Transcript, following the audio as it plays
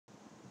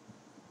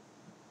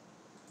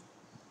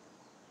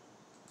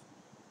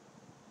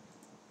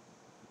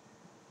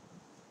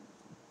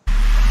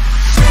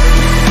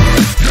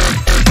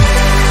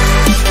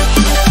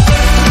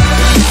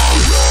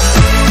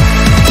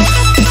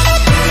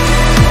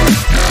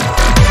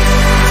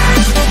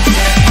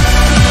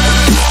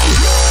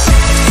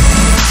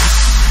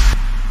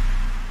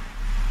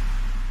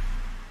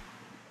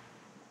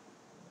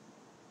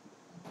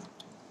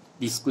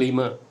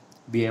Disclaimer: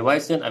 be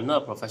advised that I'm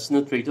not a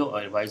professional trader or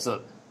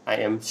advisor.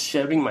 I am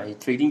sharing my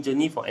trading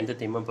journey for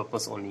entertainment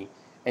purpose only.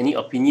 Any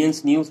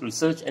opinions, news,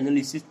 research,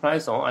 analysis,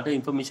 price, or other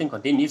information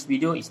contained in this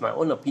video is my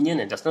own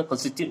opinion and does not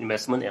constitute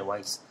investment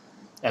advice.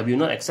 I will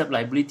not accept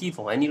liability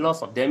for any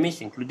loss or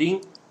damage,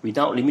 including,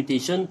 without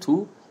limitation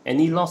to,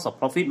 any loss of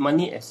profit,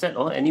 money, asset,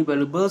 or any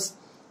valuables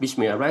which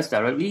may arise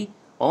directly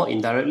or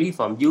indirectly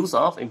from use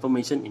of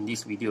information in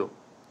this video.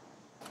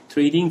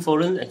 Trading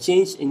foreign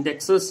exchange,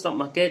 indexes, stock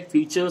market,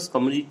 futures,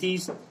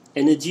 commodities,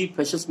 energy,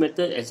 precious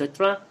metal,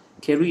 etc.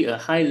 carry a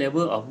high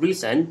level of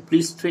risk, and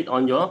please trade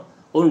on your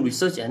own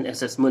research and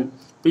assessment.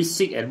 Please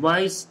seek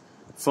advice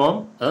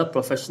from a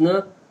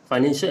professional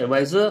financial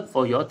advisor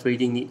for your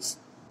trading needs.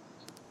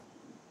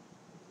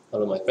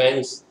 Hello my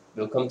friends,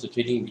 welcome to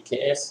Trading with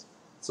KS.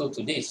 So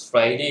today is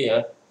Friday,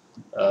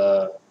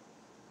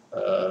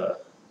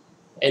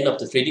 end of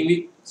the trading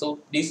week. So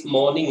this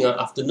morning,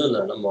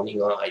 afternoon, not morning,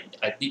 I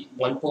did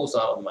one post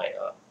on my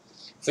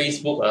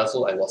Facebook.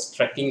 So I was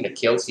tracking the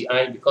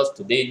KLSE because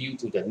today, due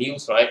to the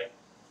news, right,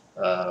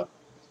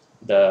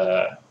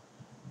 the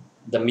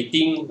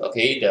meeting,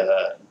 okay,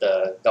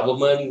 the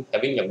government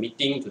having a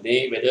meeting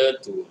today whether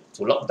to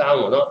lock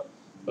down or not.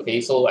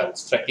 Okay, so I'm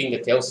tracking the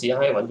KLSE.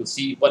 I want to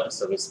see what is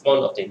the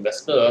response of the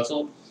investor.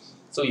 So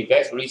you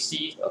guys really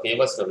see, okay,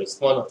 what's the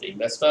response of the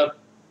investor.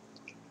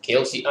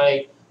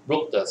 KLSE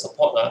broke the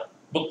support,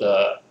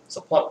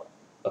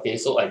 Okay,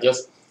 so I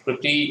just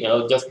quickly,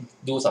 just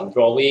do some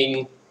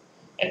drawing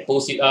and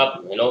post it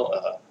up,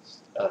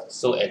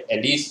 so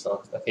at least,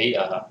 okay,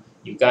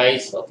 you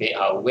guys, okay,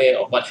 are aware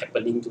of what's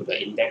happening to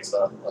the index,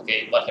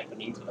 okay, what's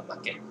happening to the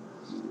market.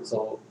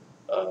 So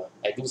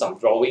I do some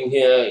drawing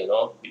here,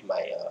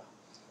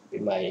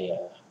 with my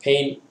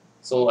paint.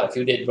 So I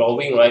feel that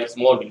drawing, right, is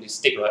more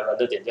realistic, right,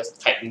 rather than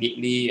just type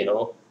neatly,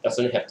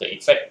 doesn't have the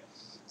effect.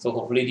 So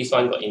hopefully this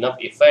one got enough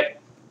effect.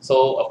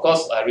 So of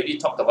course I really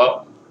talked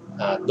about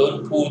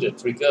don't pull the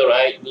trigger,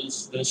 right?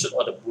 Don't shoot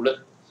all the bullet.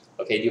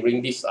 Okay,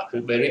 during this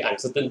very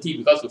uncertainty,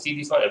 because you see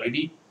this one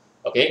already.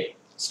 Okay,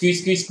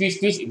 squeeze,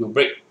 it will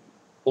break.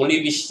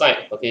 Only which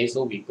side? Okay,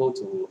 so we go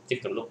to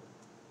take a look.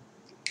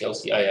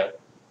 KLSE.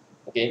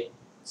 Okay,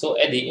 so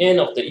at the end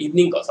of the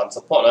evening got some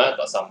support,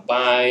 got some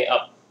buy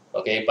up.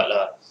 Okay,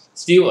 but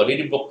still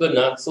already broken.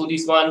 So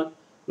this one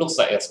looks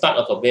like a start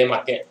of a bear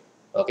market.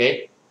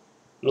 Okay,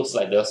 looks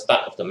like the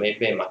start of the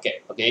bear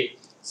market. Okay,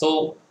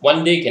 so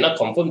one day cannot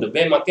confirm the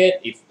bear market.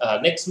 If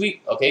next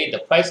week, okay, the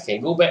price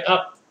can go back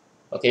up.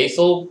 Okay,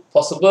 so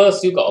possible,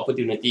 still got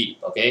opportunity.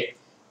 Okay,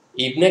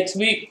 if next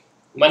week,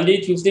 Monday,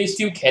 Tuesday,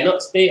 still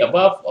cannot stay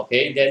above,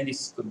 okay, then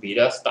this could be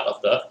the start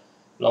of the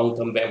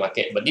long-term bear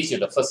market. But this is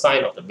the first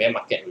sign of the bear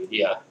market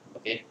already.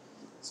 Okay,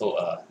 so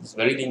it's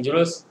very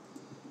dangerous.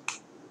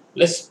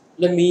 Let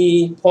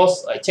me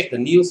pause. I check the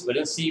news,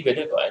 see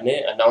whether got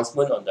any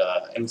announcement on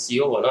the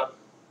MCO or not.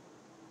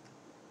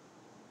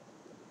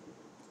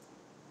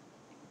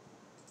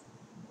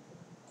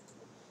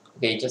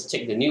 Okay, just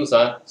check the news.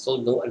 So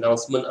no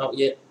announcement out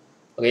yet.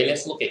 Okay,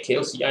 let's look at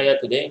KLSE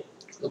today.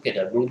 Look at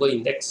the global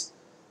index.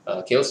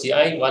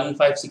 KLSE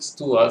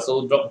 1562,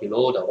 so dropped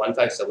below the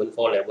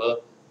 1574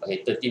 level.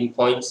 Okay, 13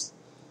 points.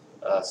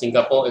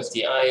 Singapore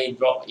FTI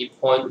dropped 8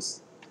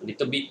 points. A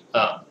little bit,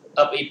 up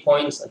 8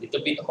 points. A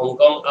little bit. Hong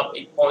Kong up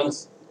 8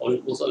 points.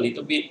 Also a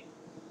little bit.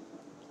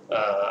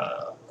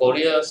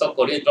 South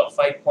Korea dropped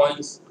 5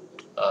 points.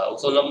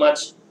 Also not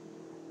much.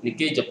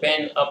 Nikkei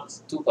Japan up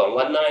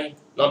 2.19.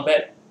 Not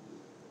bad.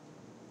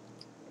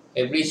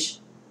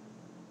 Average,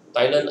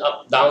 Thailand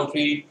down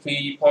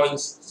 3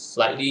 points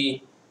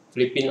slightly,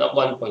 Philippines up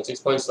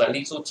 1.6 points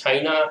slightly. So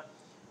China,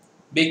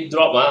 big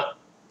drop.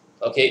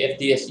 Okay,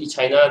 FTSE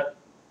China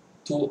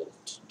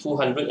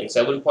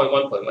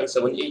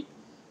 207.1.178.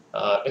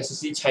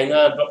 SSE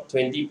China dropped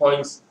 20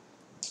 points,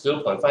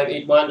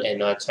 0.581,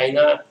 and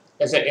China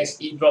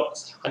SXE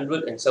dropped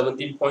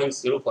 117 points,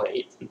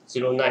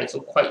 0.809. So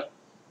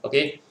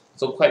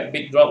quite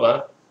big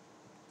drop.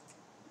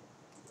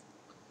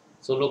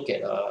 So look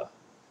at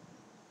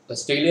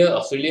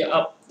Australia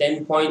up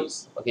 10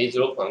 points, okay,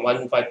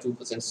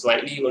 0.152%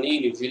 slightly only.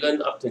 New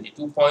Zealand up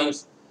 22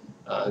 points,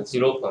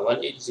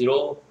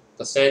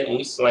 0.180%,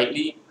 only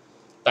slightly.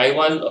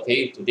 Taiwan,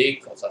 okay, today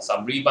got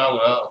some rebound,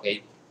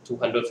 okay,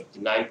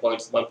 259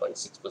 points,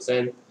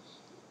 1.6%.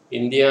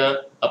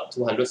 India up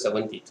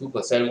 272%,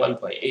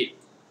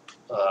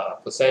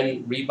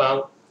 1.8%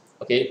 rebound.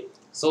 Okay,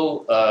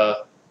 so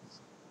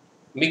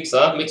mixed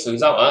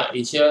result.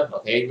 Asia,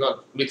 okay,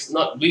 not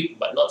weak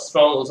but not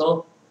strong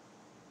also.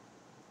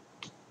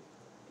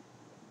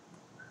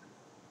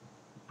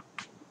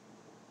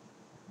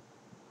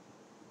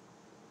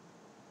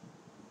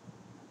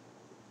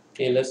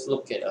 Okay, let's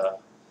look at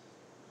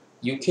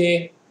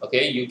UK.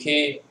 Okay,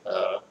 UK.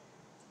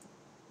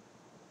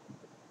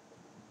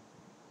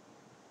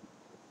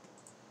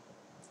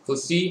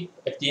 FTSE,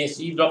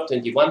 FTSE dropped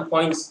 21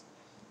 points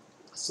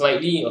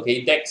slightly.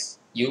 Okay, DEX,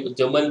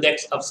 German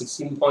DEX up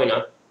 16 points.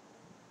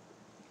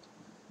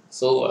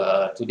 So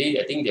today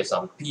I think there's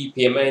some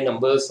PMI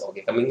numbers,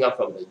 okay, coming up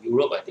from the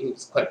Europe. I think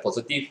it's quite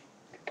positive.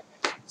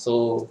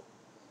 So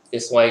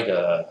That's why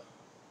the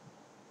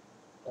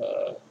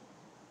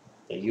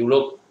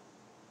Europe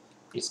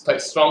is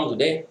quite strong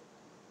today.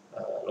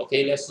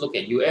 Okay, let's look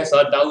at US.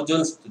 Dow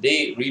Jones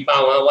today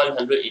rebound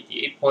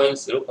 188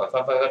 points,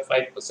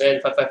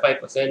 0.555%,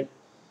 555%.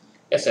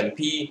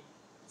 S&P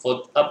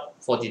up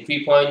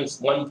 43 points,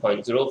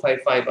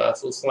 1.055.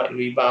 So slight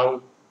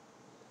rebound.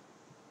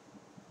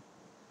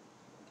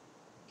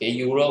 Okay,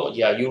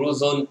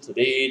 Eurozone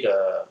today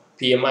the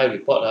PMI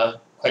report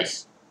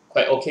quite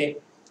okay.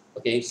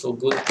 Okay, so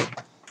good.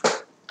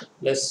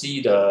 Let's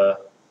see the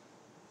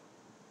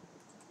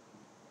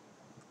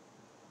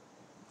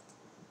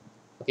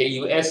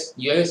US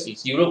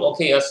is Europe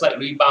okay, a slight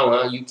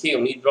rebound. UK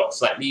only dropped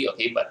slightly,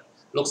 okay, but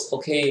looks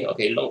okay.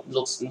 Okay,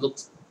 looks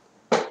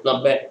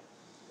not bad.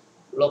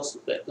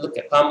 Look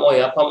at palm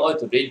oil. Palm oil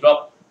today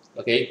dropped.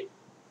 Okay,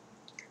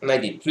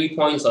 93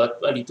 points or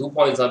 92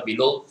 points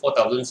below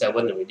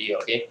 4,007 already.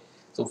 Okay,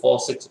 so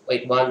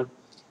 4681.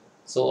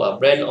 So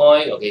Brent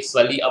oil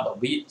slightly up a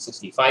bit,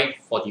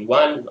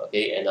 65.41.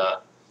 Okay, and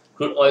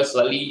crude oil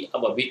slightly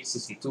up a bit,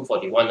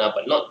 62.41.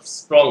 But not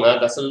strong.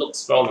 Doesn't look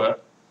strong.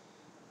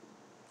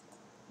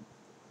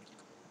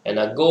 And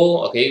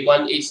gold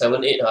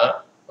 1878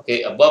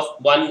 above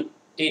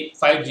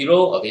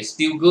 1850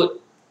 still good.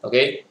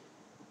 Okay,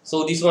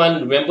 so this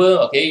one,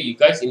 remember, you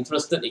guys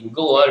interested in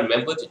gold,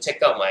 remember to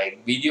check out my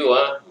video,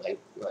 my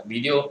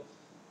video.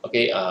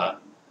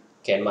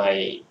 Can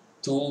my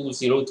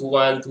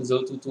 2021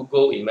 2022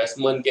 gold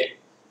investment get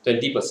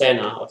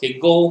 20%?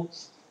 Gold,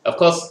 of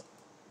course,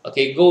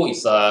 gold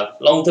is a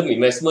long-term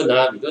investment.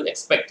 We don't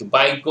expect to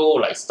buy gold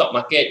like stock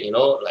market,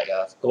 like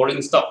a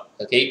scoring stock.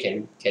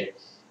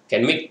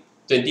 Can make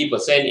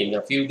 20% in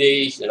a few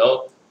days,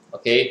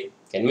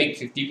 can make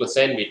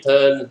 50%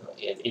 return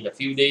in a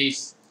few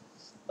days.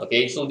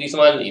 So this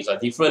one is a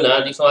different.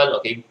 This one,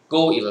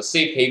 gold is a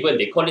safe haven.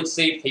 They call it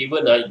safe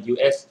haven in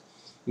US.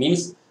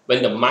 Means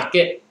when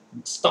the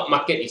stock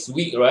market is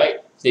weak,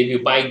 right? They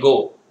will buy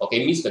gold.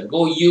 Means the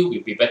gold yield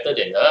will be better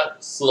than the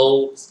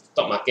slow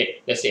stock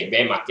market. Let's say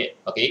bear market.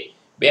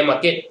 Bear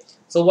market.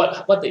 So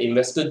what the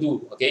investor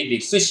do? They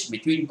switch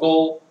between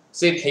gold,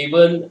 safe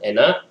haven, and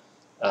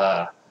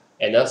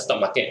the stock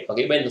market.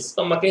 When the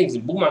stock market is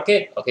bull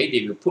market,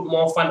 they will put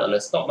more fund on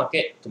the stock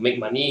market to make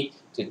money,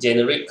 to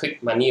generate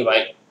quick money,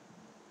 right?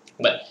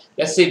 But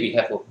let's say we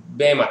have a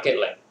bear market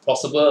like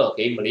possible,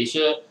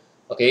 Malaysia,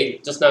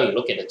 just now you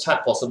look at the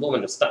chart, possible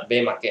when you start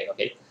bear market,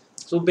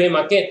 So bear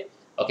market,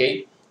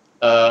 the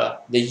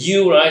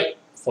yield, right,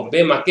 for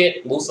bear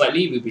market most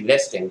likely will be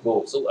less than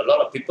gold. So a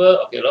lot of people,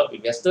 a lot of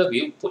investors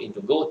will put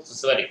into gold.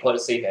 That's why they call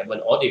it safe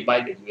haven, or they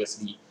buy the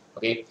USD.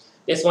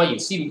 That's why you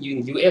see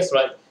in US,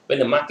 right, when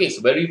the market is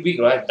very big,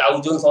 right, Dow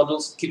Jones, all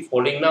those keep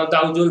falling. Now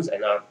Dow Jones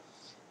and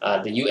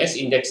the US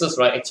indexes,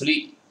 right,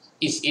 actually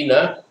is in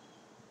a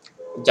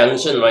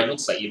junction, right?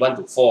 Looks like it want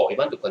to fall, it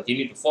want to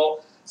continue to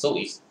fall. So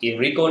it's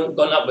really gone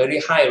up very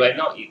high right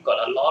now. It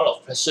got a lot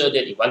of pressure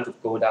that it want to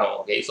go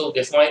down. So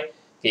that's why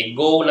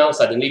gold now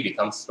suddenly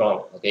becomes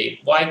strong.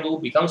 Why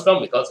gold becomes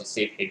strong? Because it's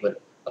safe haven.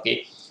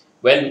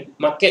 When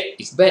market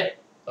is bad,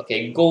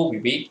 gold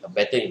will be a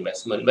better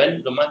investment.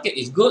 When the market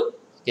is good,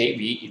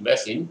 we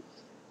invest in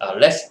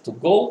less to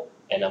gold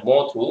and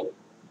more to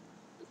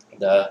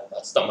the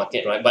stock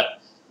market, right?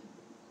 But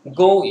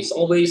gold is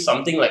always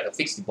something like a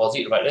fixed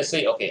deposit, right? Let's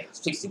say,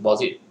 fixed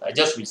deposit. I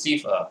just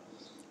received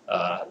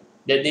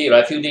that day,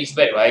 right, few days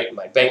back, right,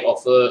 my bank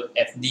offered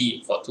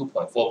FD for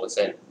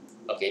 2.4%.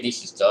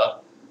 This is the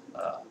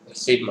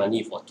save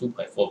money for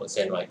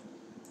 2.4%, right?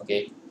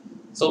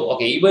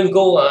 So even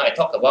gold, I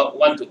talk about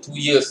 1 to 2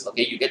 years,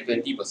 you get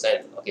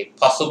 20%.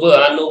 Possible,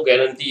 no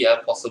guarantee,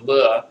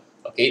 possible,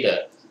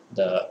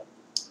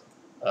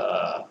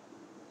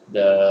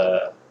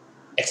 the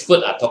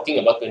experts are talking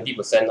about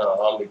 20%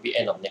 now, maybe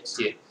end of next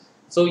year.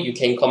 So you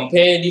can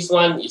compare this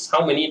one is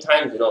how many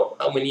times,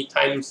 how many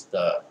times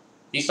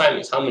this time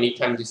is how many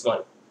times this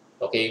one.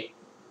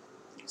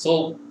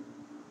 So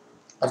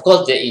of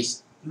course there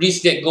is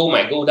risk that gold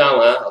might go down.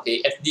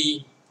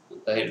 FD,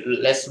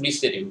 less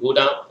risk that it will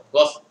go down. Of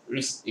course,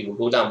 risk it will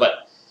go down,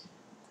 but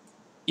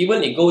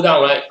even it go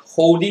down, right,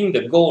 holding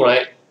the gold,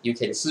 right, you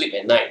can sleep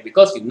at night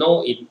because you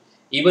know it.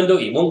 Even though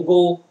it won't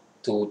go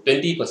to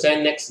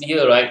 20% next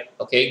year, right?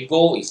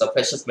 Gold is a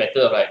precious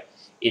metal, right?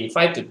 In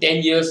 5 to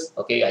 10 years,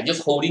 I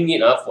just holding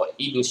it for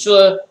it will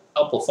sure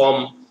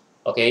outperform,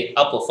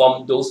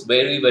 outperform those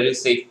very, very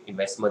safe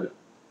investment.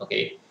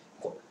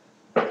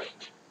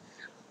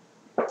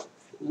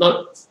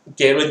 Not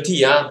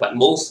guarantee, but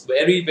most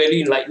very,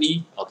 very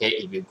likely,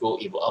 it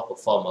will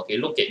outperform.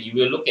 You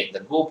will look at the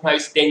gold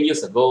price 10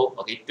 years ago,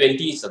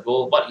 20 years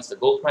ago, what is the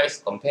gold price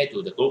compared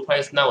to the gold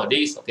price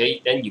nowadays,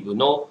 then you will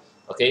know,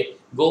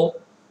 gold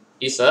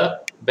is a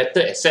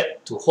better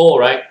asset to hold,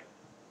 right?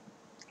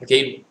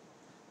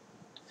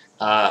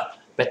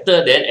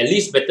 Better than, at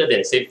least better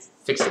than safe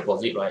fixed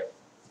deposit, right?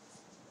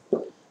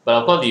 But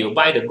of course, you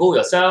buy the gold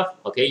yourself,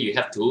 you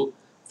have to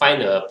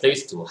find a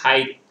place to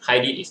hide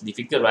it is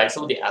difficult, right?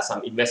 So there are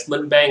some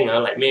investment bank,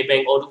 like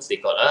Maybank, all those, they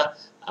got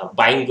a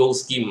buying gold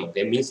scheme.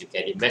 That means you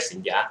can invest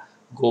in their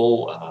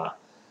gold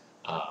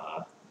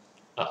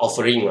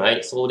offering,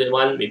 right? So that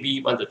one maybe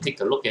you want to take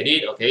a look at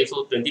it. Okay,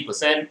 so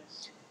 20%,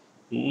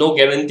 no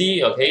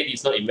guarantee. Okay,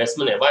 this is not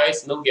investment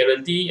advice, no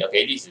guarantee.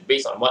 Okay, this is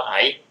based on what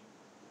I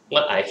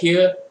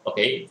hear.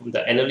 Okay, from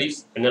the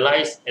analyst, from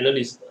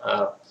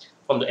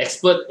the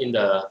expert in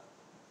the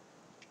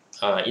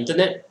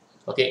internet.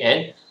 Okay,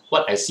 and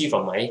what I see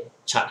from my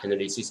chart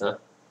analysis.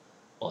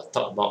 Or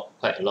talk about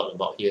quite a lot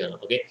about here.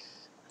 Okay,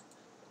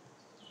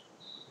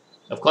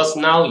 of course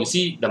now you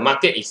see the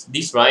market is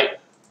this, right?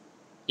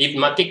 If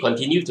market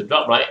continue to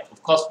drop, right,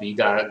 of course we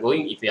are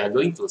going, if we are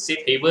going to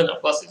safe haven,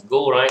 of course it's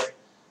gold, right?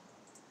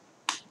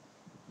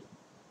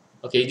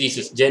 Okay, this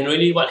is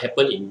generally what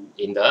happened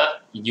in the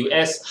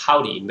US,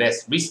 how they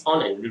invest, risk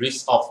on and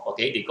risk off.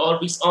 Okay, they call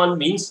risk on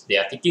means they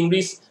are taking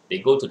risk, they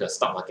go to the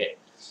stock market.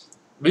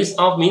 Risk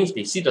off means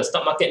they see the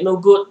stock market no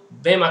good,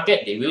 bear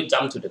market, they will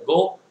jump to the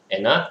gold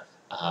and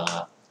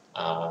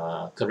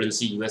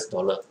currency US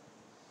dollar.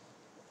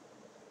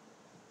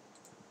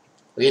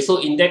 Okay,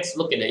 so index,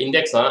 look at the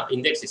index.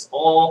 Index is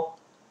all,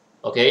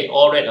 okay,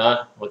 all red.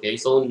 Okay,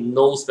 so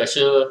no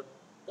special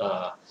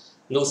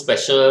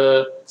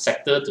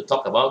sector to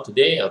talk about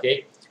today.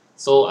 Okay,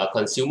 so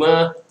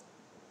consumer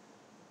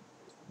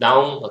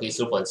down, okay,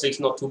 0.6,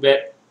 not too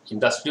bad.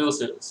 Industrial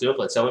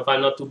 0.75,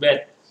 not too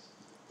bad.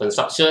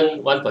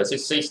 Construction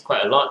 1.66,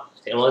 quite a lot.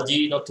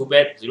 Technology not too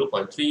bad,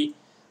 0.3.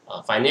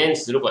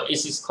 Finance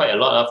 0.86, quite a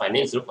lot.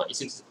 Finance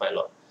 0.86 is quite a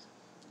lot.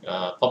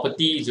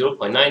 Property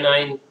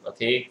 0.99,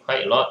 okay,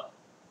 quite a lot.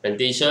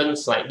 Plantation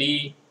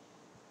slightly.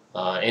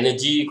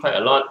 Energy quite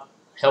a lot.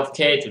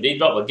 Healthcare today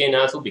drop again,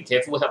 so be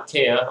careful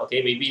healthcare.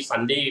 Okay, maybe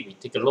Sunday we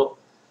take a look.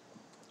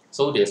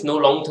 So there's no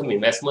long-term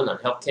investment on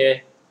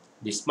healthcare,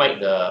 despite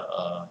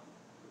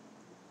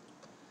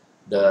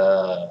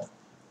the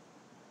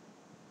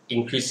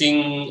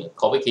increasing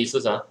COVID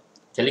cases.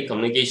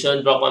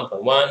 Telecommunication drop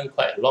 1.1,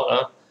 quite a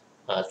lot.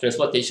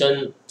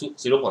 Transportation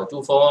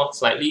 0.24,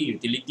 slightly.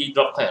 Utility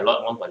drop quite a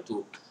lot,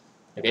 1.2.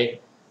 Okay,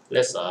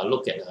 let's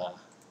look at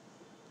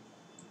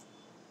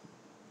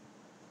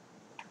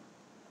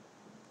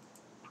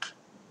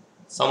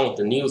some of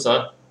the news.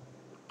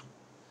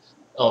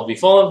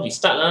 Before we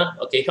start,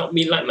 okay, help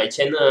me like my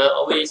channel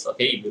always.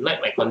 Okay, if you like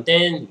my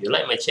content, if you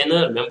like my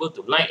channel, remember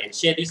to like and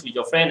share this with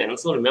your friend, and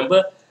also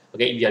remember,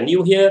 okay, if you are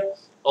new here,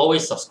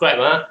 always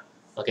subscribe.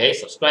 Okay,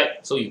 subscribe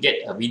so you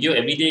get a video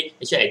every day.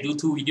 Actually, I do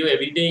 2 videos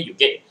every day. You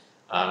get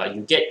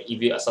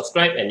if you are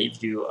subscribed, and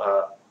if you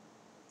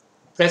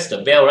press the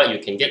bell, right, you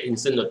can get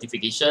instant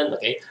notification.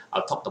 Okay,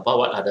 I'll talk about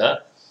what are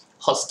the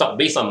hot stock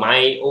based on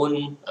my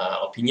own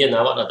opinion.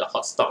 What are the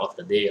hot stock of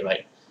the day,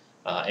 right?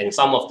 And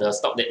some of the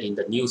stock that in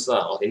the news.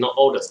 Okay, not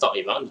all the stock.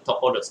 If I want to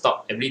talk all the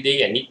stock every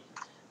day,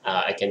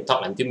 I can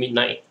talk until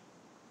midnight.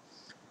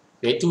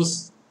 Okay,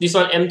 this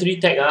one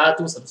M3 Tech,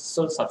 two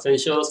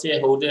substantial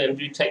shareholder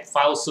M3 Tech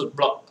file suit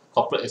block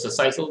corporate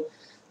exercise. So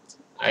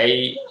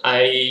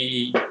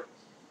I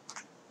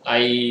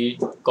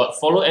got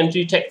follow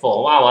M3 Tech for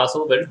a while,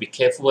 so very be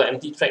careful.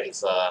 M3 Tech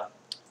is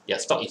their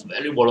stock is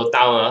very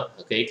volatile.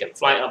 Okay, can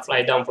fly up,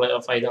 fly down, fly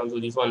up, fly down. So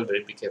this one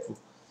very be careful.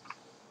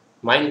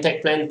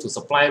 MINETEC plan to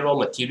supply raw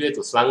material to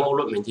Selangor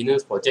Road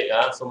maintenance project.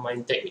 So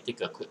MINETEC, we take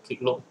a quick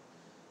look.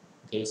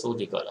 Okay, so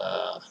they got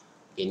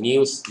okay,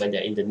 news. When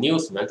they're in the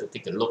news, we want to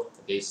take a look.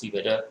 Okay, see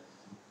whether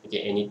okay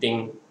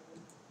anything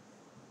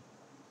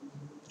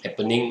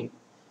happening.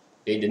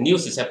 Okay, the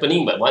news is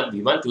happening, but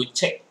we want to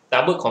check,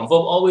 double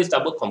confirm, always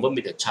double confirm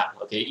with the chart.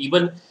 Okay,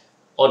 even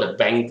all the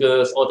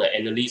bankers, all the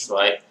analysts,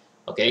 right?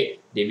 Okay,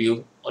 they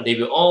will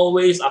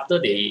always, after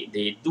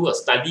they do a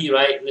study,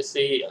 right? Let's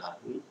say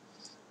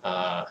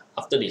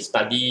after they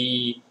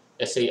study,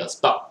 let's say a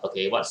stock,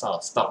 okay, what sort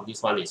of stock,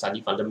 this one they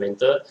study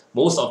fundamental.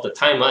 Most of the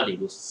time, they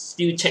will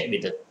still check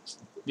with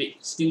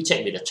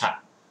the chart,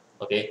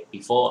 okay,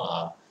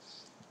 before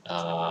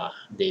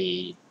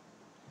they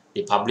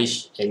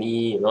publish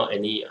any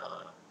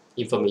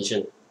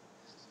information.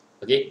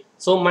 Okay,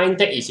 so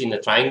MINETEC is in the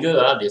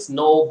triangle. There's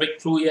no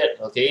breakthrough yet.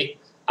 Okay,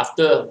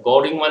 after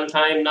goring one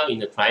time, now in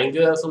the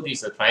triangle. So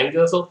this is a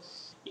triangle. So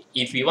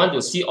if we want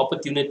to see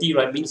opportunity,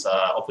 right, means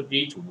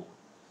opportunity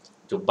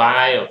to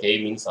buy. Okay,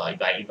 means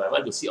if I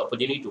want to see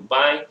opportunity to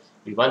buy,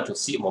 we want to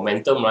see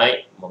momentum,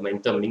 right?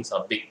 Momentum means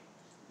a big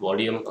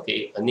volume.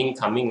 Okay, earning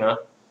coming.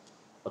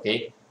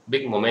 Okay,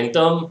 big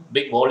momentum,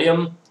 big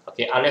volume.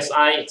 Okay,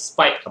 RSI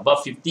spike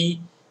above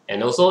 50,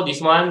 and also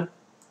this one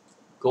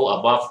go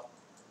above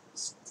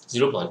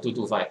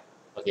 0.225.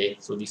 Okay,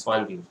 so this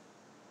one will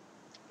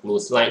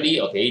most likely,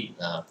 okay,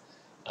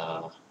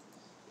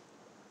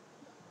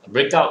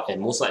 breakout,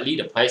 and most likely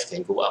the price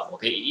can go up.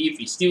 Okay, if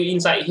it's still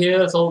inside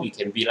here, so we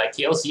can be like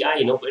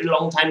KLCI, very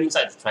long time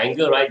inside the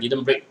triangle, right?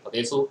 Didn't break.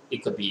 Okay, so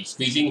it could be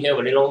squeezing here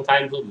very long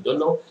time, so we don't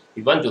know.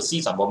 We want to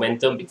see some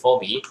momentum before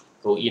we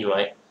go in,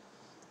 right?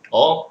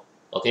 Or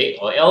okay,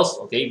 or else,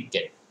 okay,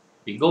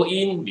 we go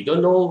in, we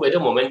don't know whether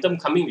momentum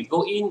coming, we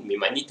go in, we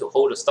might need to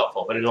hold the stock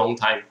for a very long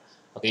time,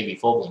 okay,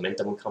 before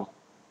momentum come.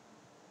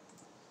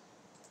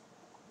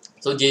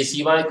 So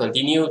JCY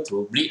continue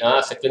to bleed.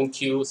 Second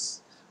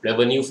Q's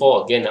revenue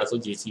fall again. So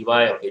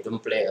JCY, okay,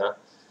 don't play.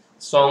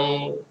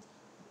 strong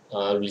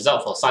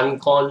result for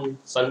Suncon,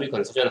 Sunway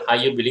Construction,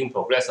 higher billing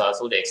progress.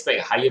 So they expect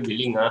a higher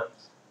billing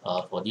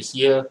for this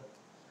year.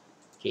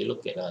 Okay,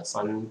 look at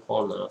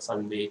Suncon,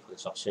 Sunway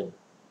Construction.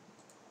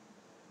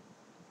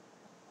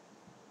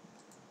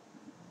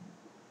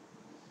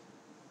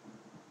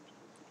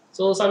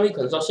 So Sunway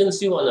Construction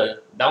still on a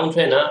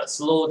downtrend, a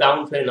slow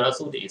downtrend.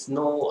 So there is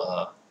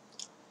no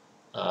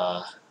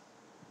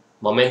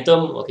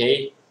momentum.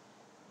 Okay,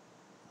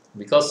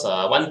 because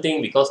one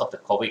thing, because of the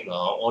COVID,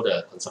 all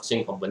the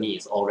construction company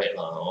is all red,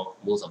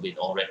 most of it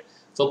all red.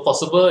 So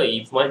possible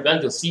if you want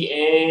to see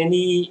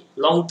any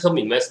long-term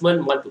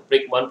investment, want to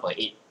break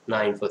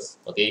 1.89 first.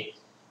 Okay,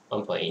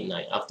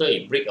 1.89. After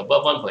it break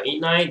above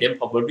 1.89, then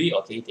probably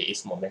okay there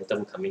is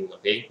momentum coming.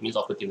 Okay, means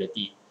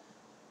opportunity.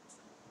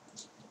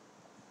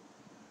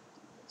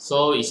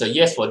 So it's a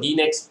yes for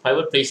DNEX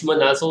private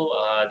placement. So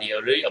they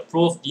already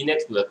approved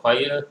DNEX to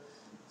acquire.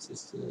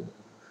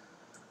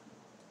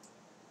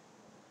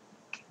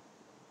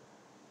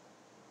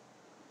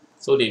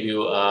 So they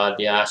will,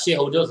 their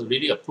shareholders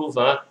already approve,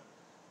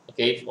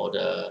 okay, for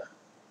the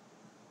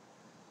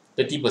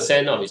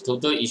 30% of its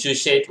total issued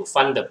share to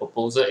fund the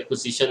proposal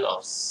acquisition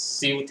of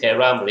Seal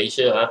Terra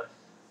Malaysia,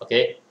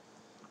 okay.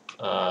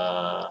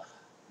 So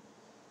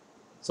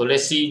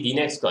let's see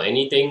DNEX got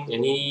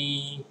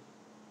any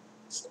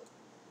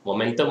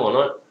momentum or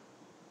not.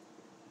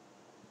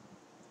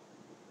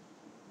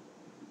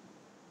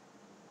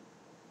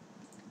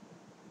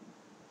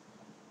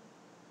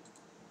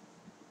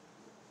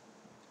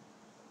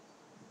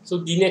 So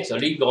DNEX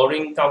already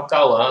going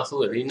cao, so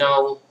already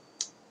now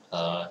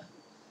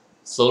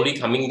slowly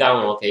coming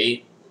down,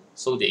 okay.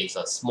 So there is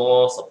a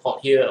small support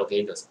here,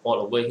 okay, the support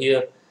over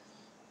here.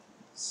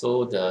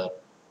 So the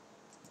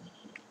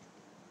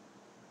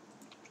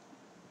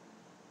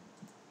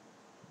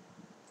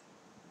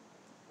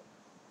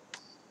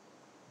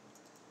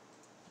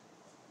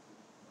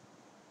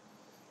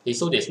okay,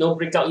 so there's no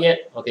breakout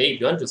yet. Okay, if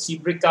you want to see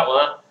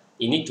breakout,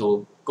 you need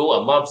to go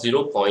above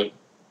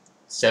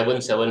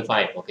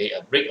 0.775. Okay,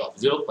 a break of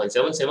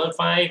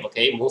 0.775.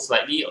 Okay, most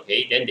likely.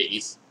 Okay, then there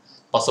is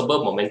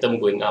possible momentum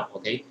going up.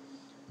 Okay,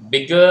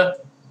 bigger,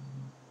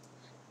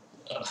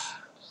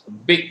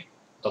 big.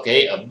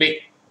 Okay, a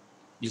big.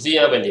 You see,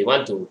 when they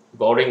want to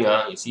boring,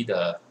 you see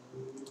the,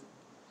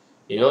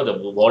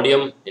 the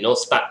volume,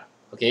 start.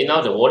 Okay,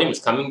 now the volume is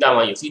coming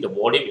down. You see the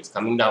volume is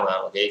coming down.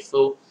 Okay,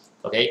 so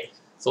okay.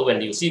 So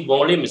when you see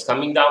volume is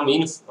coming down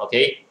means,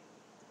 okay,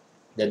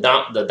 the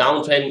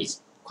downtrend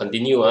is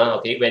continue.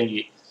 Okay, when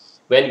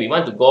we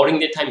want to boring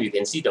that time, you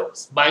can see the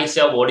buy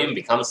sell volume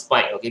becomes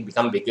spike. Okay,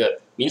 become bigger,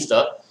 means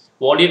the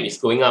volume is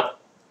going up.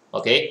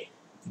 Okay,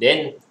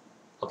 then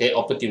okay,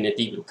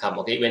 opportunity will come.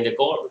 Okay, when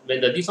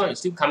this one is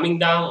still coming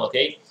down.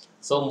 Okay,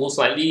 so most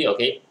likely,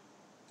 okay,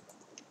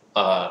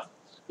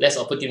 less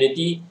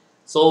opportunity.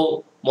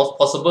 So most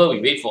possible we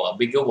wait for a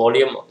bigger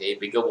volume. Okay,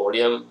 bigger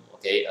volume.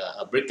 Okay,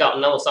 a breakout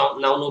now.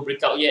 No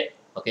breakout yet.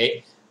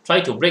 Okay,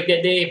 try to break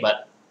that day,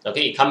 but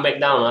okay, it come back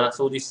down.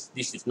 So this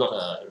is not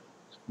a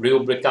real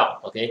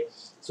breakout. Okay,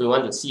 so we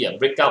want to see a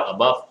breakout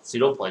above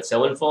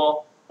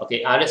 0.74.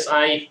 Okay,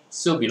 RSI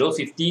still below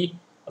 50.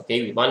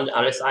 Okay, we want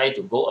RSI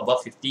to go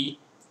above 50.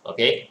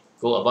 Okay,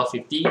 go above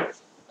 50,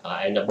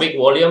 and the big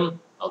volume.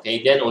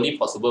 Okay, then only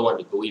possible want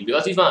to go in,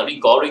 because this one already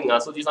goring.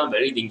 So this one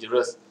very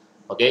dangerous.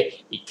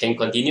 Okay, it can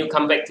continue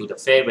come back to the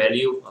fair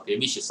value. Okay,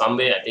 which is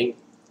somewhere, I think,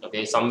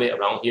 okay, somewhere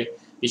around here,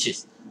 which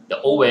is the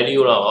old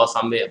value, or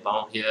somewhere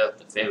around here.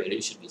 The fair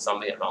value should be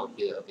somewhere around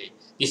here. Okay,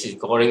 this is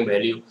goring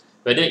value.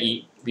 Whether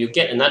it will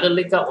get another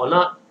leg up or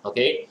not.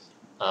 Okay,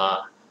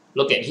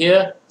 look at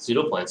here,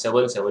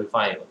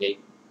 0.775. Okay,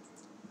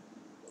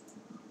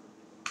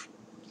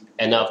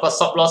 and of course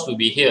stop loss will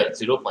be here,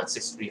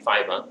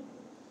 0.635.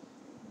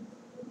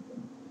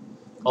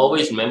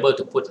 Always remember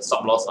to put the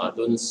stop loss.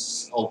 Don't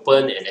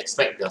open and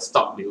expect the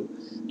stock will.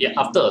 Yeah,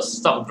 after a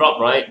stock drop,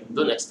 right?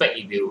 Don't expect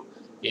it will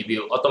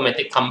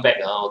automatically come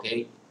back.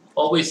 Okay,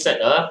 always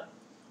set a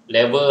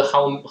level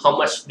how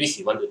much risk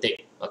you want to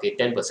take. Okay,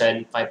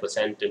 10%, 5%,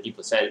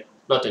 20%.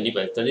 Not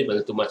 20%.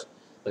 20% too much.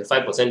 But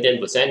 5%,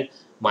 10%.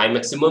 My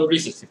maximum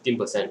risk is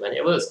 15%.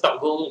 Whenever the stock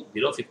go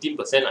below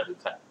 15%, I will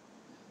cut.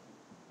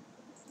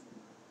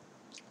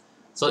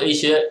 So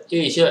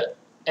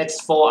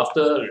X4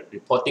 after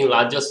reporting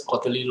largest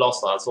quarterly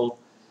loss, so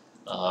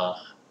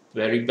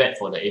very bad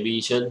for the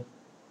aviation.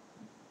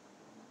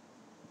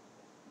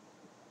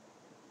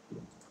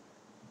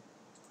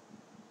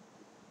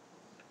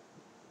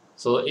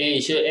 So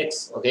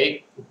AAX,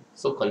 okay,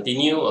 so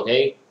continue,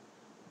 okay,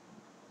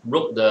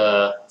 broke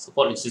the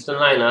support resistance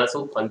line,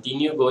 so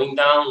continue going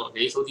down.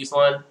 Okay, so this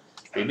one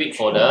we wait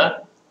for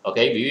the,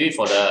 okay, we wait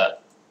for the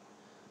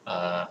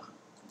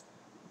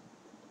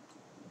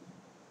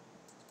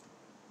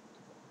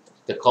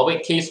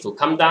COVID case to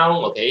come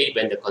down. Okay,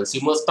 when the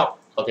consumer stock,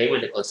 okay, when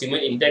the consumer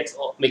index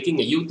making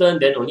a U-turn,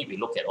 then only we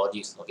look at all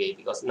this. Okay,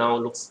 because now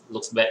looks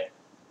bad.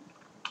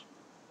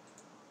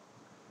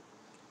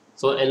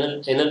 So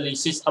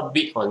analysis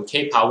upbeat on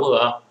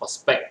KPOWER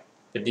prospect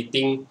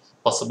predicting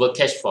possible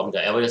cash from the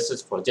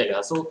LBS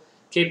project. So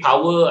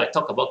KPOWER, I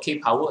talked about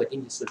KPOWER I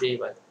think yesterday,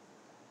 right?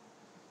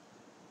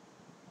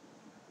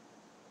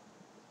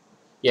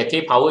 Yeah,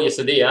 KPOWER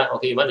yesterday.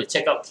 Okay, you want to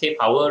check out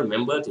KPOWER,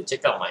 remember to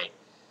check out my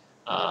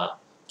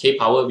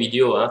KPOWER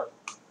video,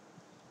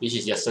 which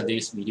is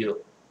yesterday's video.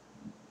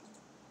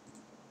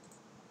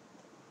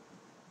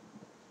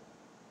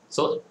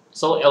 So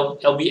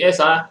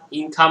LBS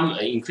income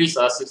increase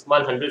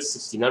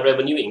 169,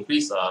 revenue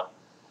increase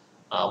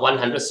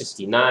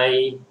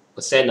 169%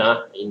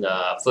 in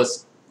the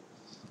first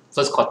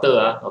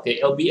quarter. Okay,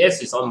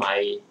 LBS is on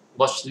my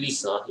watch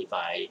list.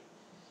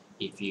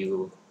 If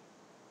you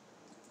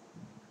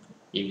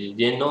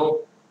didn't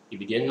know,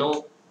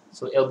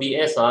 so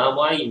LBS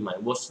why in my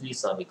watch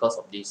list because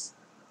of this.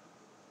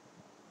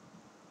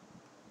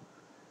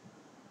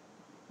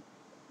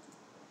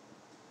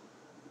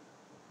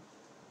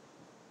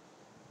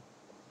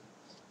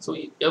 So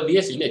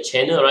LBS in a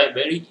channel, right?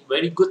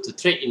 Very good to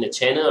trade in a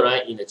channel,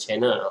 right? In a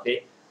channel,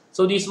 okay.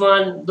 So this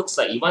one looks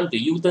like you want to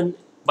U-turn,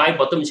 buy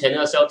bottom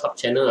channel, sell top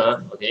channel,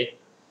 okay.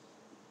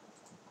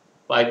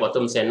 Buy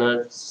bottom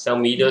channel, sell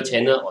middle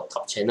channel or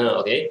top channel,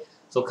 okay.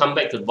 So come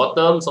back to the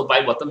bottom, so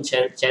buy bottom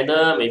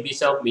channel, maybe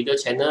sell middle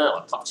channel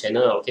or top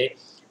channel, okay.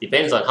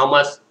 Depends on how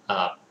much,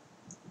 how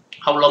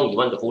long you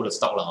want to hold the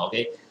stock,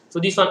 okay. So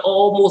this one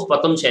almost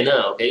bottom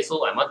channel, okay.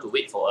 So I want to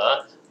wait for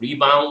a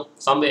rebound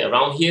somewhere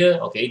around here,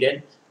 okay.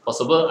 Then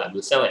possible I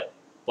will sell at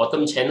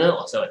bottom channel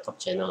or sell at top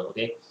channel,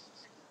 okay.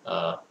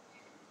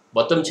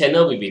 Bottom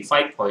channel will be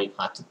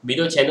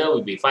middle channel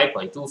will be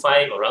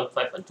 5.25, around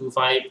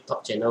 5.25.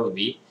 Top channel will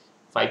be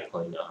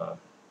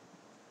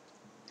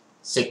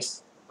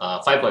 5.6,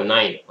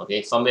 5.9,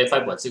 okay, somewhere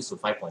 5.6 to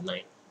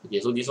 5.9. Okay,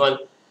 so this one,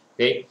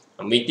 okay,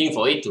 I'm waiting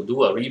for it to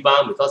do a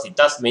rebound because it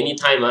does many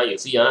times. You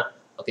see,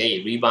 okay,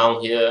 it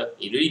rebound here,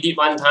 it really did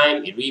one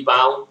time, it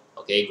rebound,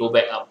 okay, go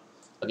back up.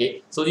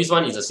 Okay, so this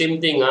one is the same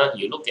thing.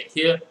 You look at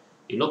here,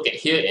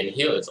 and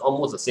here it's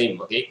almost the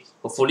same. Okay,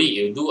 hopefully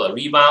it will do a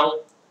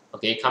rebound.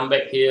 Okay, come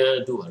back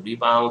here, do a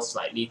rebound,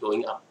 slightly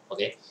going up.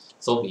 Okay,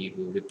 so we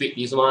will repeat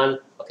this one.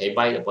 Okay,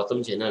 buy the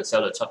bottom channel and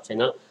sell the top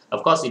channel.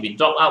 Of course, if it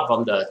drop out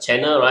from the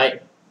channel,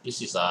 right,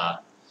 this is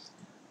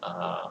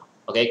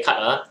okay,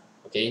 cut.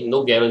 Okay,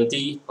 no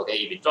guarantee. Okay,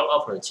 if it drop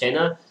out from the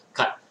channel,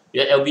 cut.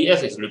 The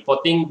LBS is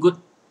reporting good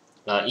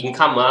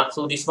income.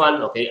 So this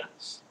one, okay,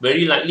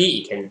 very likely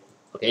it can,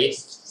 okay,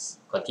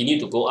 continue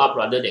to go up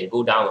rather than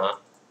go down.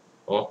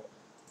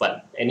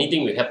 But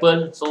anything will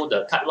happen. So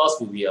the cut loss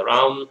will be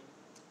around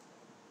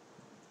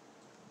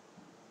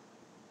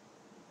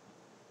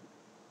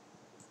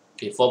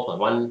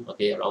 4.1,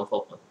 okay, around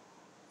 4.1.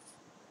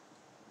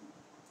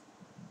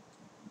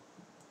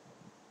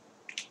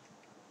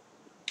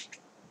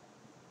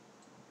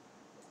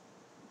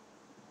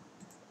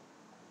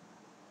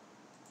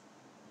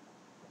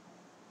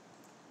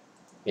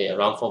 Okay,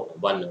 around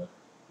 4.1.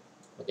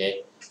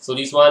 Okay, so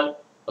this one,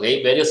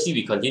 okay, whether see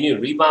we continue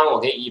to rebound,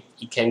 okay, if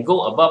it can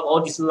go above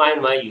all this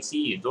line, right, you see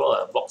you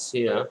draw a box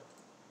here.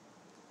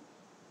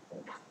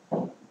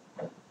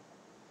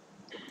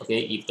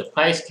 Okay, if the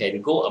price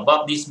can go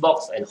above this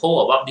box and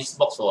hold above this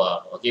box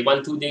for okay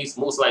 1-2 days,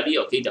 most likely,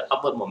 okay, the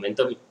upward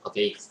momentum,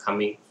 okay, is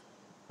coming.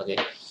 Okay,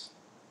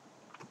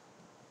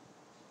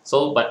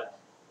 so but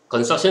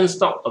construction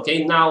stock,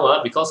 okay,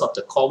 now because of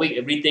the COVID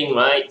everything,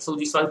 right, so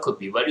this one could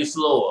be very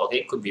slow.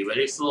 Okay, could be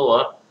very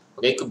slow.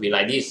 Okay, could be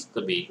like this,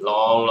 could be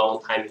long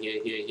time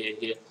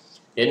here.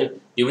 Then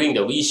during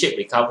the V-shaped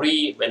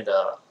recovery, when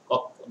the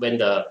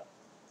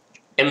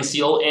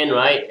MCO end,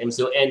 right,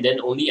 MCO end, then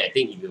only I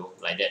think it will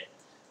like that.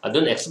 I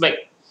don't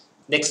expect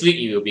next week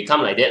it will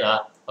become like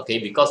that. Okay,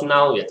 because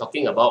now we are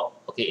talking about,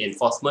 okay,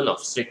 enforcement of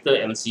stricter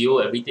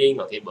MCO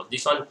everything. Okay, but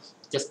this one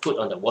just put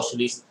on the watch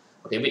list.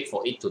 Okay, wait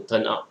for it to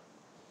turn out.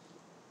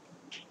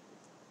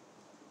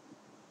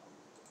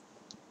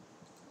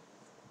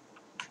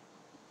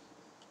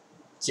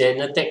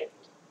 GENETEC,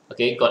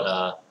 okay, got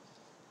a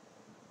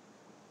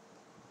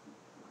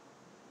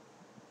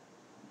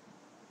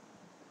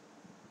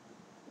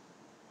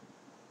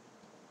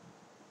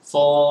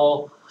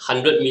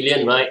 $400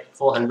 million, right?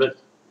 400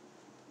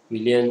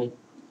 million,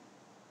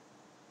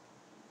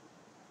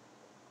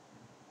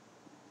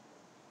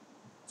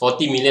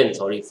 40 million,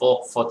 sorry,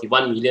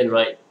 41 million,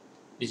 right?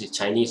 This is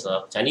Chinese.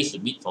 Chinese is a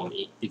bit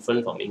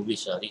different from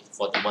English. This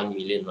 41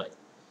 million, right?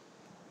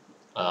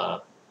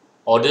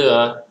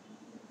 Order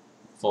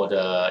for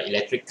the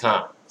electric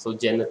car. So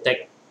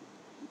GENETEC.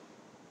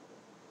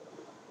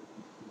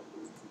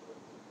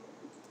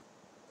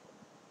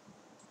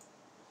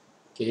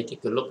 Okay,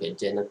 take a look at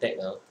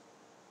GENETEC.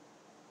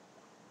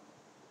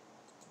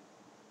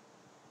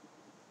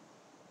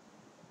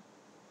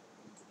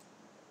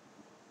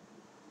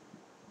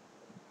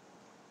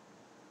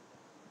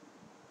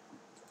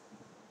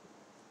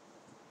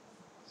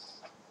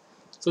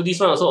 So this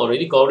one also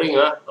already goring.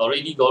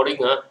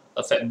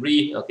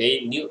 February.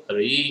 Okay, new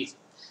already.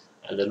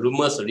 The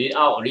rumors already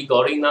out, already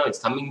goring now. It's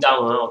coming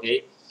down.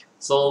 Okay,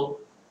 so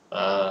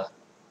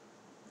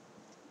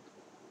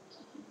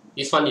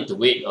this one need to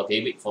wait.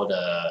 Okay, wait for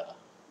the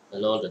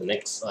the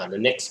next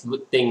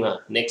good thing,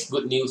 next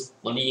good news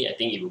only I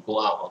think it will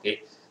go out.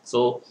 Okay,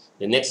 so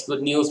the next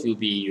good news will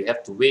be you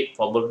have to wait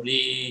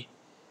probably.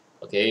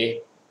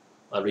 Okay,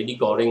 already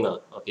goring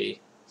okay,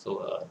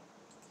 so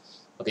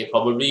okay,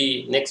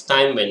 probably next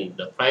time when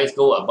the price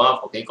go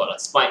above, okay, got a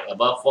spike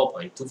above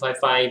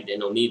 4.255,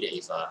 then only there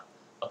is a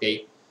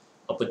okay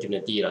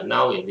opportunity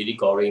now it's really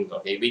goring.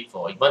 Okay, wait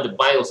for, if you want to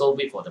buy also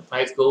wait for the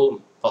price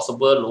go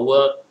possible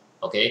lower.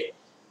 Okay,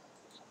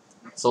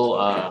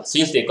 so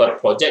since they got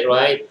project,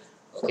 right,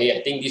 okay,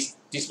 I think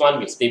this one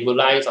will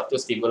stabilize. After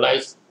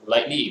stabilize,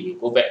 likely it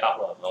will go back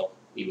up.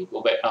 It will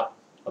go back up.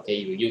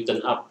 Okay, it will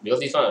U-turn up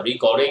because this one already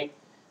goring.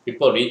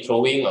 People already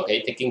throwing.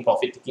 Okay, taking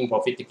profit, taking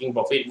profit, taking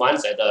profit.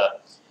 Once at the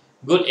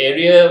good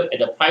area, at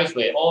the price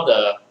where all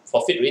the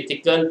profit already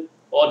taken,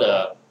 all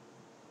the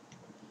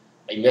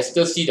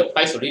investors see the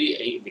price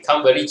already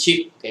become very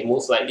cheap. Okay,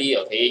 most likely,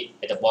 okay,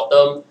 at the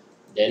bottom,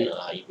 then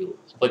it will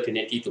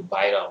opportunity to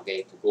buy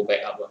okay, to go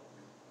back up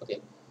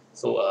okay,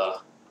 so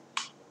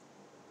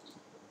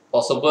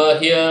possible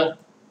here,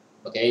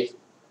 okay,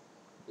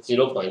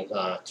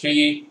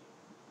 0.3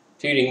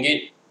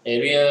 ringgit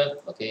area,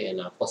 okay,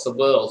 and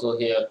possible also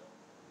here,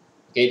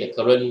 okay, the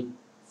current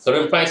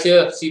price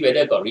here, see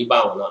whether got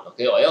rebound or not,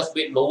 okay, or else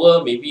bit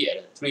lower, maybe at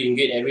a 3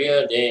 ringgit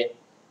area, then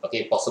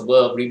okay,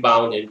 possible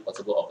rebound and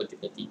possible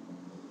opportunity,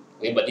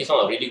 okay, but this one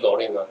already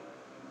goring.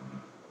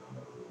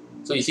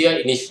 So you see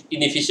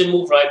inefficient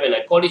move, right? When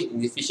I call it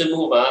inefficient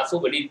move, so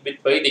very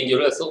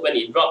dangerous. So when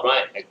it drop,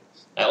 right,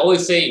 I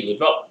always say it will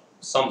drop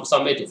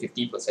somewhere to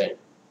 50%.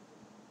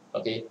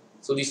 Okay,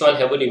 so this one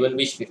haven't even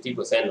reached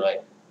 50%,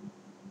 right?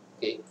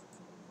 Okay,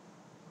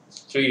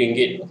 3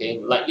 ringgit. Okay,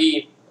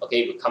 likely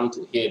okay will come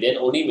to here, then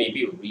only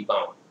maybe will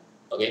rebound.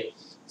 Okay,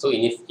 so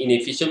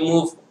inefficient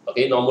move.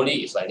 Okay,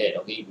 normally it's like that.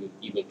 Okay,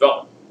 it will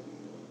drop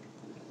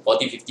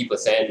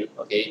 40-50%.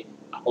 Okay,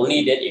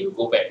 only then it will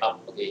go back up.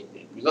 Okay,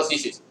 because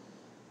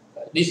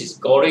this is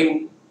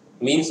scoring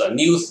means a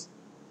news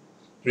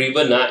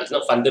driven, it's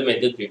not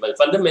fundamental driven.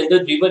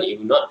 Fundamental driven, it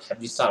will not have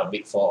this sort of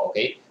big fall.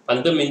 Okay,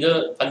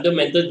 fundamental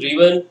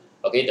driven,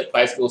 okay, the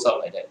price goes up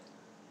like that.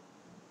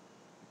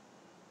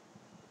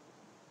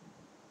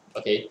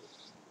 Okay,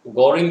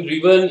 goring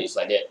driven is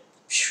like that,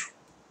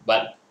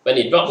 but when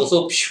it drop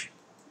also,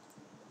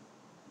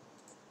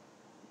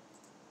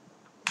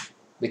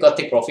 because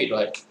take profit,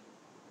 right?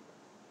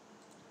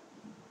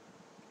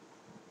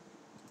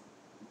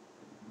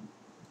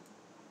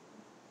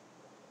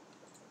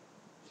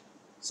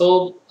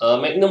 So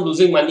Magnum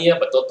losing money,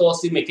 but Toto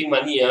still making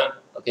money.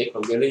 Okay,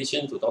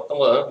 congratulations to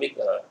Toto. Make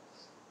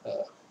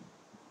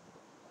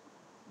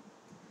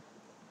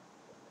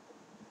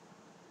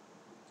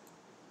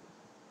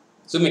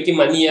still making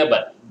money,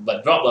 but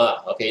drop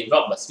okay,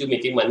 drop but still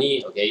making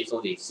money. Okay,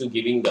 so they still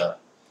giving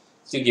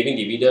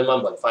dividend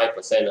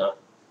 1.5%.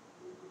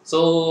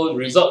 So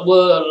Resort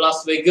World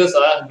Las Vegas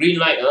green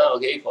light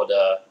okay, for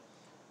the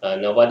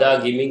Nevada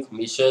Gaming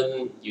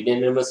Commission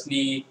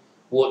unanimously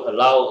would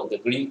allow the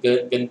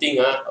Genting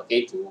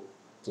okay, to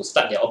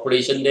start their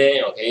operation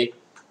there, okay,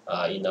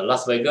 in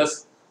Las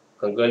Vegas.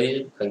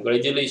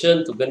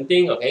 Congratulations to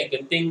Genting. Okay,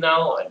 Genting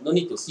now no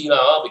need to see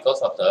uh, because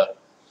of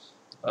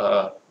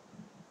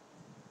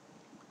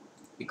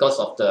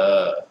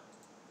the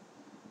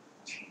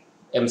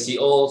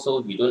MCO, so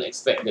we don't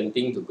expect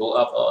Genting to go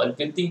up. And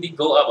Genting did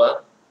go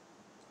up.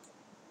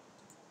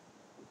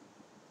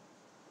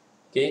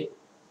 Okay,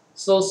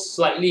 so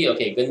slightly,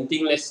 okay,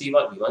 Genting, let's see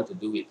what we want to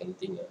do with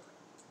Genting.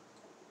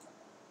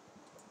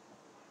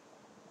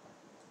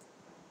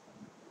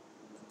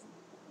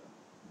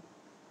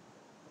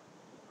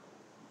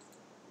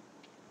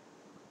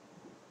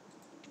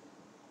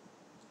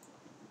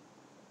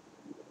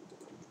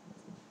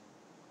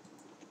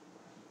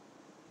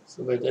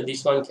 So whether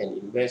this one can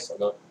invest or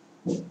not.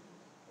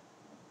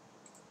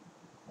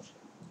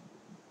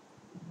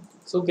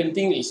 So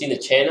Genting is in the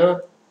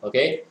channel,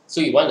 okay.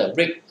 So you want a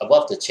break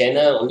above the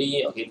channel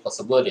only, okay,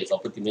 possible there's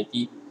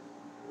opportunity.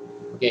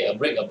 Okay, a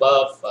break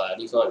above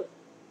this one,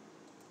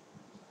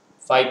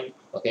 5,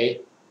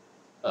 okay,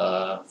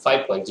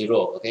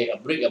 5.0, okay, a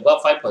break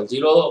above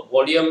 5.0,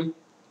 volume,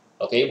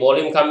 okay,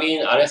 volume come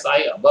in,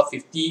 RSI above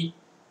 50,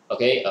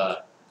 okay,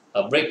 a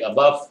break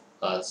above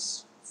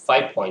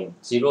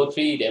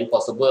 5.03, then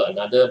possible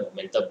another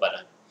momentum,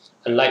 but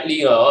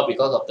unlikely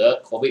because of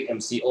the COVID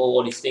MCO,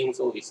 all these things,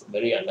 so it's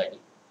very unlikely.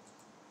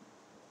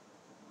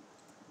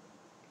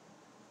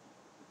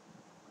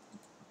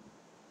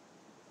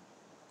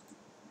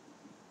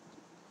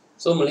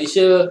 So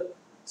Malaysia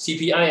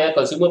CPI,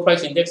 consumer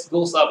price index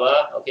goes up,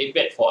 okay,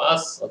 bad for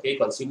us, okay,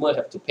 consumer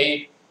have to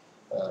pay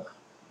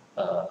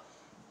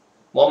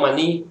more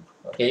money,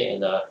 okay,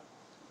 and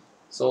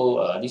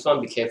so this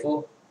one be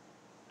careful.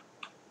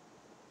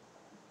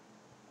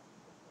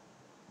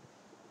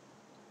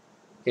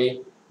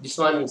 Okay, this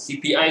one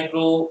CPI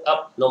grow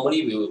up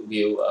normally will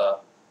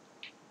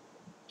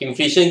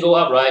inflation go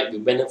up, right, will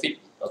benefit,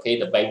 okay,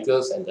 the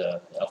bankers and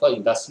the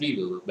industry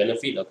will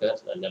benefit, okay,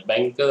 and the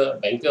banker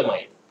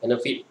might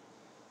benefit.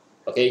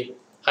 Okay,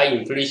 high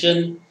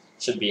inflation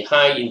should be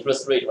high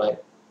interest rate, right?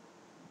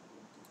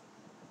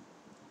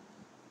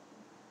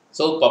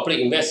 So public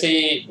invest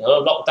say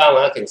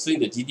lockdown can swing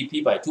the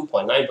GDP by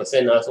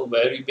 2.9%. So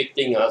very big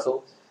thing.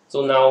 So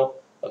now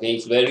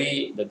it's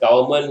very, the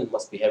government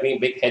must be having a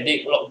big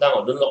headache. Lockdown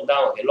or don't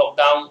lockdown. Okay,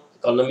 lockdown,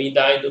 economy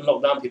die. Don't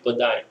lockdown, people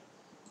die.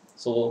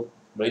 So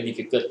very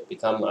difficult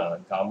become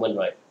government,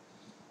 right?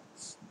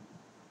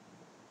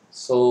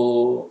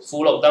 So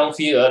full lockdown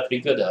fear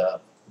trigger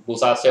the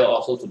Bursa sell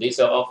off. So today's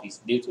sell off is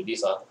due to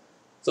this.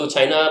 So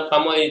China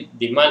palm oil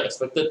demand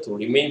expected to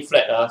remain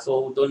flat.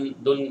 So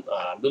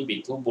don't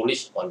be too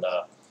bullish on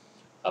the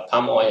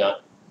palm oil.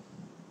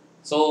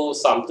 So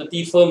some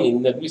 30 firms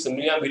in the Greece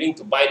area are willing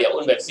to buy their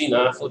own vaccine.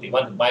 So they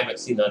want to buy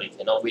vaccine. They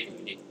cannot wait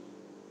with it.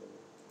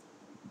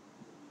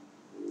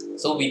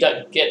 So we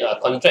get a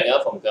contract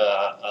from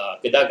the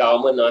Kedah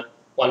government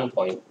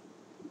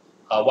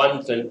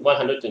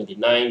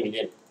 129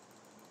 million.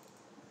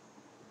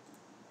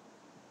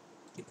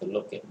 Take a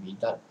look at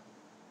WIDAD.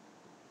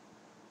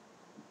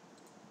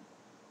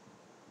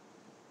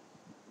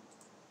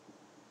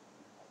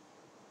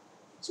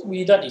 So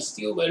WIDAD is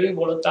still very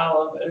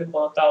volatile,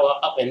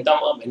 up and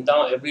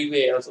down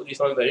everywhere. So this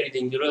one very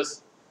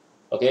dangerous.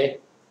 Okay.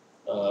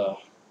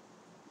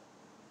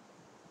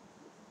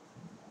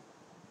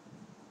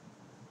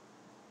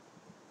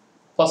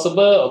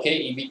 Possible, okay,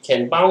 if it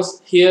can bounce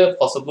here,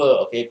 possible,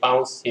 okay,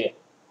 bounce here.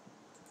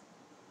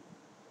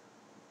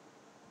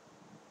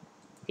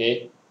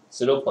 Okay,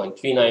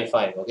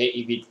 0.395, okay,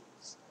 if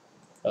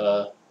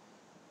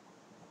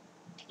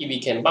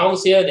it can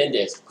bounce here, then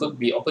there could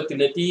be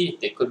opportunity.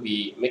 They could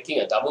be making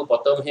a double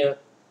bottom here.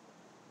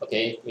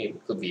 Okay,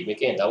 it could be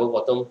making a double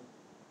bottom.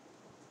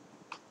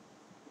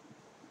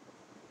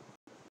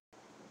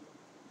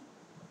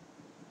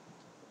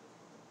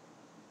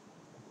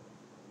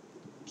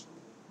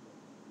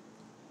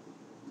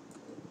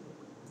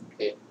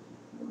 Okay,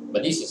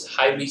 but this is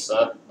high risk,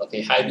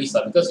 okay, high risk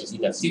because it's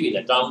still in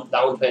the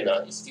downtrend,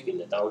 it's still in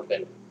the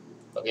downtrend.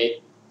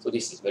 Okay, so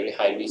this is very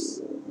high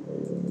risk.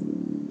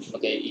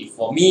 Okay, if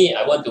for me,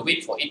 I want to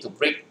wait for it to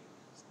break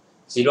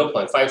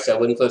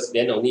 0.57 first,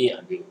 then only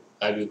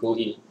I will go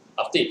in.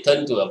 After it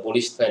turn to a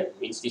bullish trend,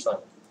 means this one,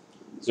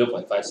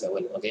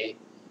 0.57. Okay,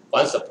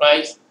 once the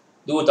price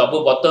do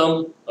double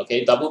bottom,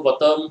 okay, double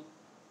bottom,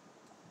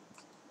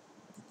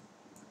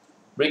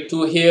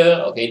 breakthrough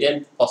here, okay,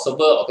 then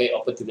possible, okay,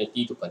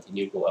 opportunity to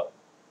continue go up.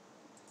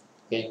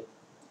 Okay,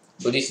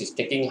 so this is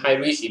taking high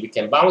risk. If it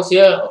can bounce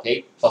here,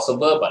 okay,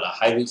 possible but a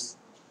high risk.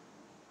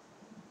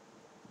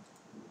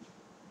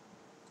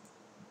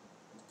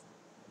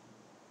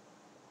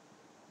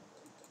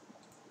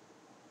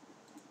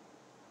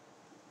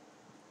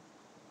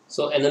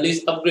 So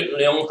analysts upgrade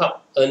Leong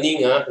Hub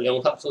earning,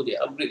 Leong Hub, so they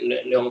upgrade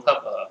Leong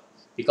Hub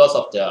because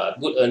of the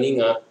good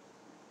earning.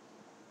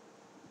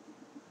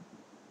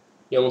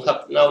 Leong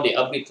Hub now they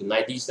upgrade to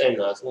 90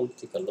 cents. So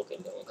take a look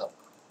at Leong Hub.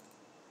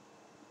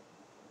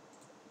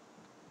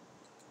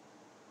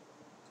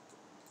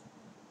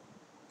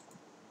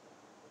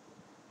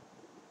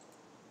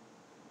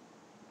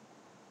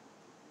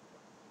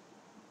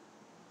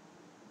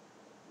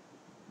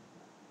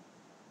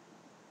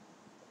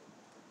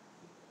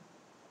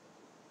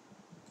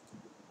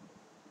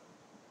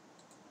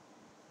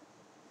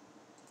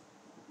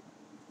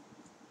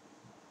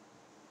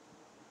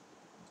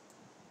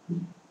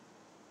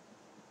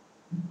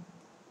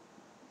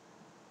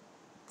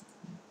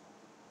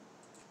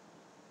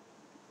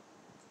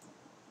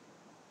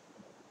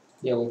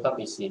 Leong Hub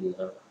is in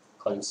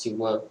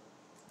consumer.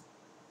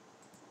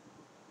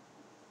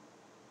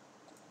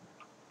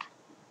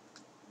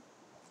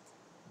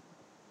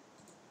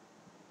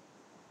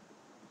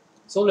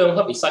 So Leong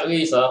Hub is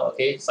sideways,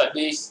 okay,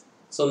 sideways.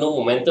 So no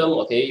momentum,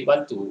 okay.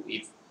 Want to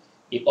if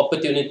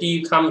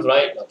opportunity comes,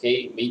 right,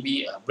 okay,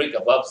 maybe a break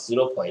above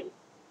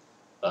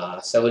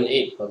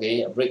 0.78,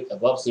 okay, a break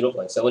above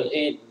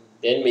 0.78,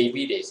 then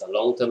maybe there's a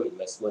long-term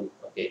investment,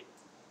 okay,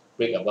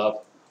 break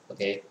above,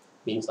 okay,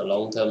 means a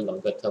long-term,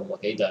 longer term,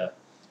 okay. The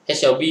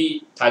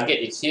HLB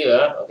target is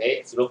here,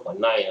 okay, 0.9,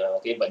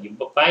 okay, but you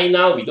buy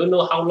now, we don't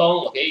know how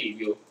long, okay, if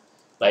you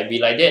be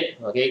like that,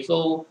 okay,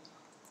 so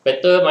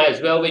better might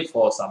as well wait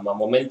for some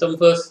momentum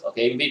first,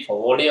 okay, wait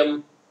for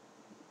volume,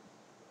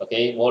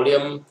 okay,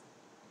 volume,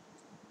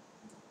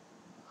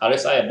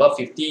 RSI above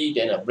 50,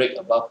 then a break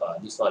above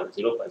this one,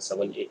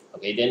 0.78,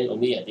 okay, then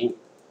only I think,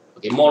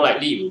 okay, more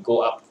likely it will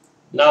go up.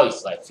 Now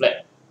it's like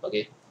flat,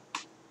 okay.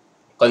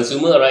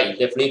 Consumer, right, it's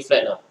definitely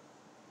flat now,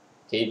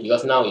 okay,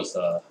 because now it's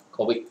a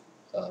COVID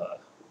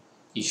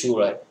issue,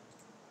 right.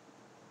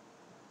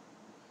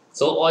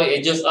 So oil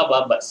edges up,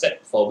 but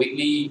set for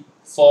weekly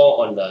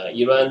fall on the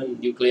Iran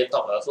nuclear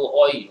talk. So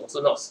oil is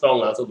also not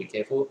strong, so be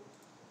careful.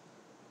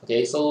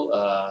 Okay, so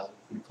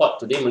report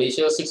today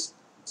Malaysia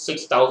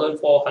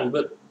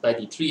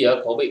 6,493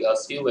 COVID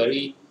still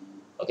very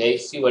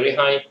still very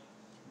high.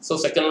 So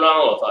second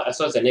round of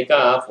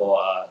AstraZeneca for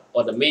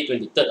on the May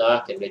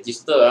 23rd can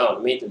register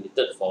on May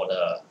 23rd for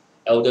the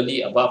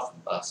elderly above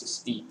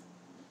 60.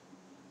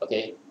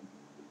 Okay.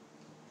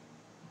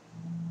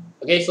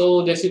 Okay,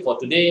 so that's it for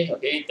today.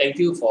 Okay, thank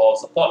you for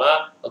support.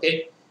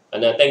 Okay,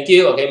 and thank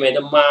you. Okay,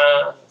 Madam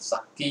Ma,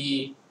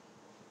 Saki,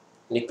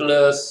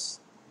 Nicholas,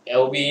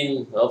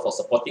 Alvin, for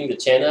supporting the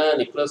channel.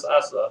 Nicholas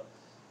asked,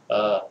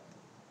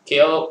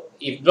 KL,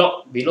 if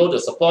drop below the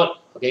support,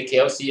 okay,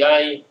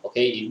 KLCI,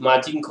 okay, if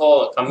margin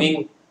call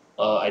coming,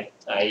 I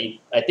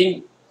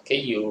think, okay,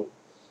 you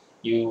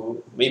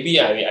maybe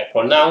I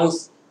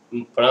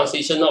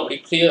pronunciation not very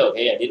clear,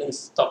 okay, I didn't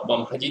talk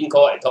about margin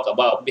call, I talk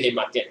about bear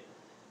market.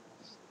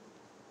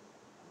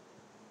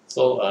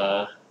 So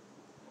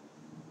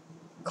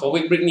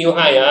COVID break new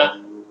high,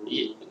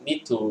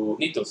 need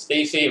to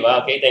stay safe,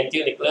 okay, thank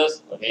you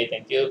Nicholas, okay,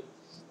 thank you,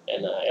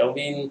 and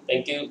Alvin,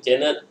 thank you,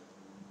 Janet,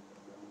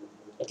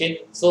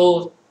 okay,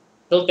 so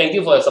thank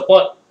you for your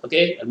support,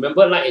 okay,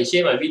 remember like and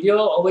share my video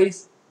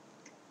always,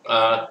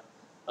 uh,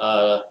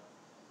 uh,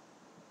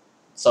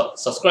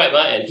 subscribe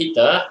and hit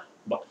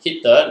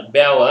the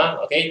bell,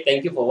 okay,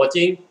 thank you for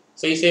watching,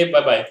 stay safe,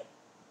 bye bye.